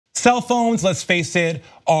Cell phones, let's face it,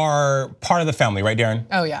 are part of the family, right, Daron?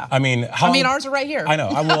 Oh yeah. I mean, ours are right here. I know.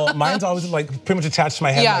 Well, mine's always like pretty much attached to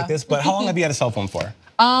my head like this. But how long have you had a cell phone for?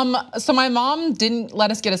 So my mom didn't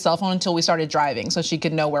let us get a cell phone until we started driving, so she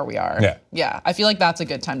could know where we are. Yeah. I feel like that's a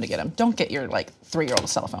good time to get them. Don't get your 3-year-old a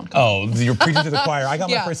cell phone. Oh, you're preaching to the choir. I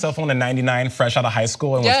got my first cell phone in '99, fresh out of high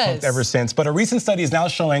school, and was hooked ever since. But a recent study is now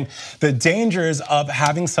showing the dangers of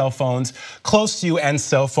having cell phones close to you and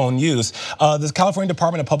cell phone use. The California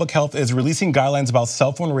Department of Public Health is releasing guidelines about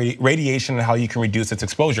cell phone radiation and how you can reduce its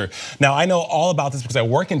exposure. Now, I know all about this because I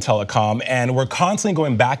work in telecom, and we're constantly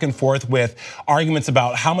going back and forth with arguments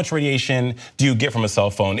about how much radiation do you get from a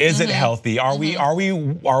cell phone? Is it healthy? Are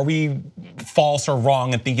we false or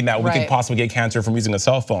wrong in thinking that we could possibly get cancer from using a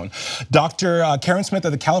cell phone? Dr. Karen Smith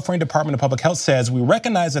of the California Department of Public Health says, we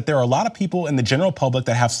recognize that there are a lot of people in the general public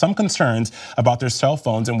that have some concerns about their cell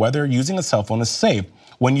phones and whether using a cell phone is safe.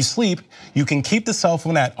 When you sleep, you can keep the cell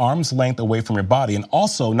phone at arm's length away from your body, and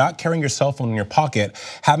also not carrying your cell phone in your pocket,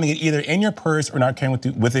 having it either in your purse or not carrying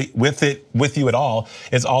with you at all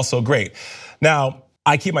is also great. Now,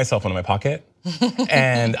 I keep my cell phone in my pocket.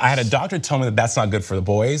 And I had a doctor tell me that that's not good for the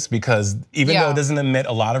boys because even though it doesn't emit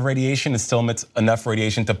a lot of radiation, it still emits enough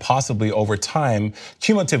radiation to possibly over time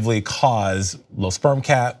cumulatively cause low sperm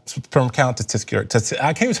count, I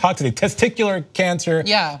can't even talk today, testicular cancer,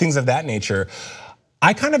 things of that nature.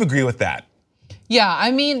 I kind of agree with that. Yeah, I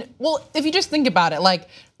mean, well, if you just think about it, like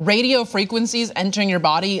radio frequencies entering your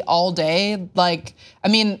body all day, I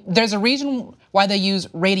mean, there's a reason why they use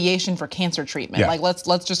radiation for cancer treatment. Like,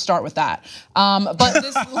 let's just start with that. But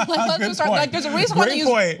this, let's just start. There's a reason why they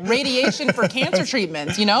use radiation for cancer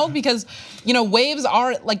treatments. Because waves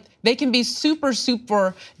are they can be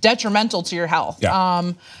super detrimental to your health.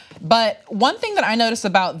 But one thing that I noticed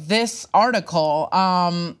about this article.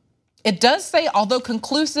 It does say, although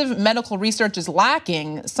conclusive medical research is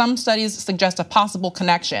lacking, some studies suggest a possible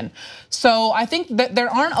connection. So I think that there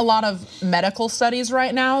aren't a lot of medical studies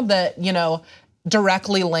right now that,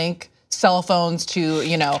 directly link cell phones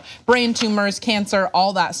to, brain tumors, cancer,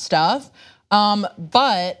 all that stuff.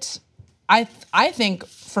 But I think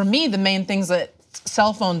for me, the main things that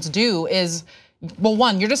cell phones do is, well,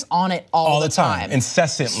 one, you're just on it all the time.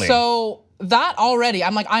 Incessantly. So that already,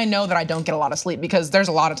 I'm like, I know that I don't get a lot of sleep because there's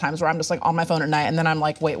a lot of times where I'm just on my phone at night and then I'm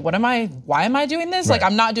like, wait, why am I doing this?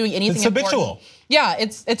 I'm not doing anything important. It's habitual. Yeah,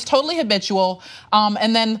 it's totally habitual.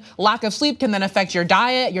 And then lack of sleep can then affect your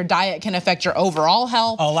diet. Your diet can affect your overall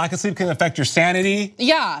health. Lack of sleep can affect your sanity.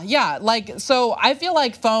 Yeah. So I feel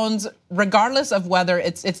like phones, regardless of whether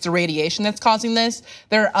it's the radiation that's causing this,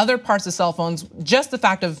 there are other parts of cell phones, just the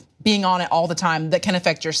fact of being on it all the time that can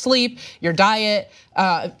affect your sleep, your diet,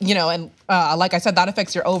 and like I said, that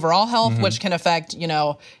affects your overall health, which can affect,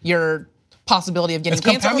 your possibility of getting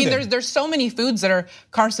cancer. I mean, there's so many foods that are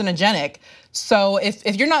carcinogenic. So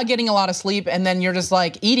if you're not getting a lot of sleep and then you're just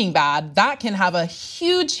eating bad, that can have a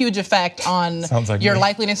huge effect on your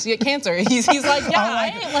likeliness to get cancer. He's like, yeah, I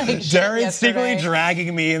ain't like shit Daron's secretly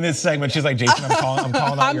dragging me in this segment. She's like, Jason, I'm calling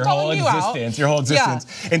out your whole existence. Your whole existence.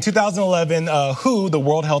 Yeah. In 2011, WHO, the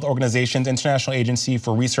World Health Organization's International Agency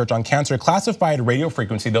for Research on Cancer, classified radio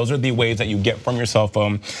frequency, those are the waves that you get from your cell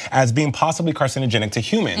phone, as being possibly carcinogenic to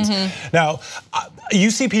humans. Now, you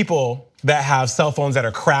see people that have cell phones that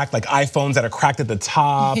are cracked, like iPhones that are cracked at the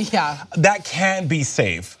top. That can't be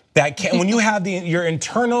safe. That can, when you have the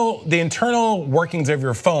internal workings of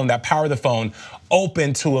your phone that power the phone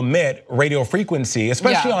open to emit radio frequency,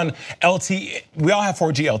 especially on LTE. We all have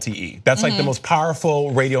 4G LTE. That's like the most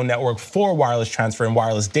powerful radio network for wireless transfer and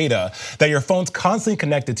wireless data that your phone's constantly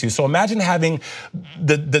connected to. So imagine having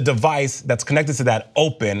the device that's connected to that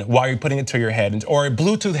open while you're putting it to your head, or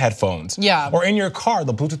Bluetooth headphones, or in your car,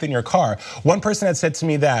 the Bluetooth in your car. One person had said to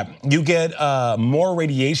me that you get more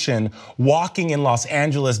radiation walking in Los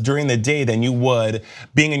Angeles during the day than you would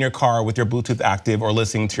being in your car with your Bluetooth active or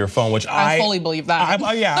listening to your phone, which I fully believe that.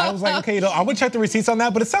 I was like, okay, I'm gonna check the receipts on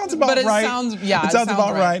that, but it sounds about right. It sounds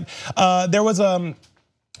about right. There was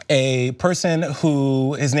a person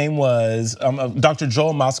who, his name was Dr.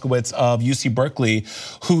 Joel Moskowitz of UC Berkeley,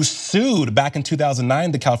 who sued back in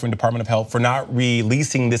 2009 the California Department of Health for not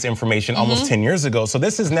releasing this information almost 10 years ago. So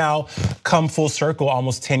this has now come full circle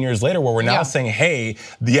almost 10 years later, where we're now saying, hey,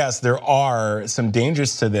 yes, there are some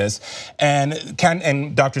dangers to this. And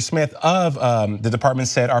Dr. Smith of the department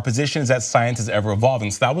said, our position is that science is ever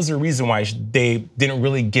evolving. So that was the reason why they didn't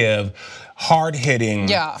really give hard-hitting,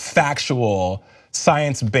 factual,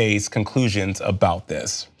 science-based conclusions about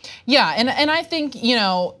this. Yeah, and I think,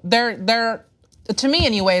 they're to me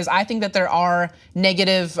anyways, I think that there are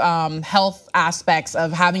negative health aspects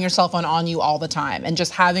of having your cell phone on you all the time and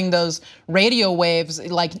just having those radio waves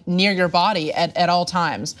like near your body at all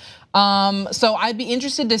times. So I'd be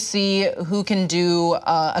interested to see who can do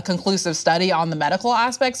a conclusive study on the medical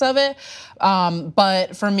aspects of it.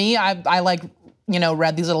 But for me, I like,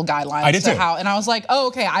 read these little guidelines. I did too. And I was like, oh,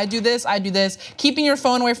 okay, I do this. Keeping your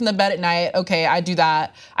phone away from the bed at night, okay, I do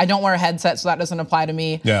that. I don't wear a headset, so that doesn't apply to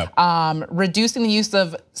me. Yeah. Reducing the use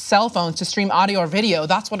of cell phones to stream audio or video,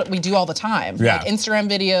 that's what we do all the time. Yeah. Like Instagram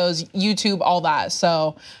videos, YouTube, all that.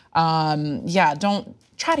 So, yeah,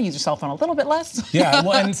 try to use your cell phone a little bit less. Yeah,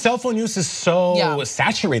 well, and cell phone use is so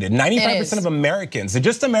saturated. 95% of Americans, and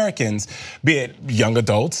just Americans, be it young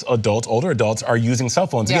adults, older adults, are using cell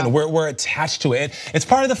phones. Again, we're attached to it. It's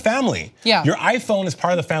part of the family. Yeah. Your iPhone is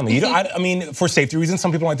part of the family. You don't, I mean, for safety reasons,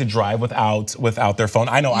 some people like to drive without their phone.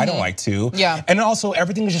 I know I don't like to. Yeah. And also,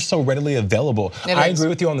 everything is just so readily available. I agree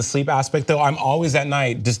with you on the sleep aspect, though. I'm always at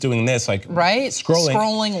night just doing this, like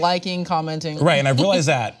scrolling, liking, commenting. Right, and I've realized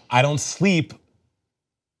that I don't sleep.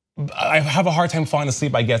 I have a hard time falling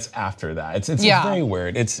asleep, I guess, after that. It's very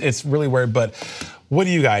weird. It's really weird, but what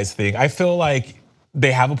do you guys think? I feel like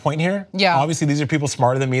they have a point here. Yeah. Obviously, these are people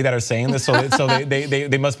smarter than me that are saying this, so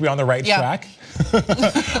they must be on the right track.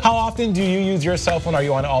 How often do you use your cell phone? Are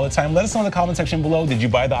you on it all the time? Let us know in the comment section below. Did you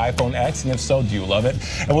buy the iPhone X? And if so, do you love it?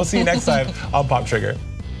 And we'll see you next time on Pop Trigger.